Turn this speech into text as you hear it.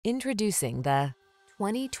Introducing the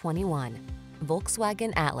 2021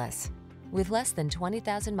 Volkswagen Atlas. With less than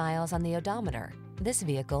 20,000 miles on the odometer, this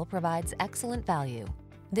vehicle provides excellent value.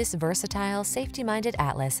 This versatile, safety-minded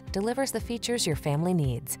Atlas delivers the features your family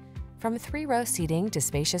needs. From 3-row seating to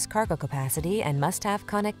spacious cargo capacity and must-have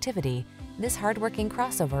connectivity, this hardworking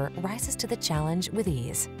crossover rises to the challenge with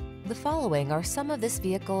ease. The following are some of this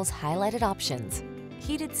vehicle's highlighted options: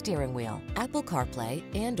 heated steering wheel, Apple CarPlay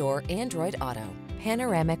and/or Android Auto,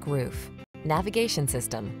 panoramic roof, navigation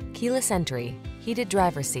system, keyless entry, heated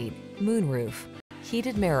driver's seat, moonroof,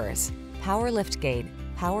 heated mirrors, power liftgate,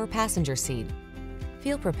 power passenger seat.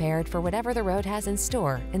 Feel prepared for whatever the road has in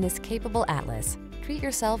store in this capable Atlas. Treat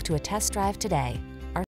yourself to a test drive today.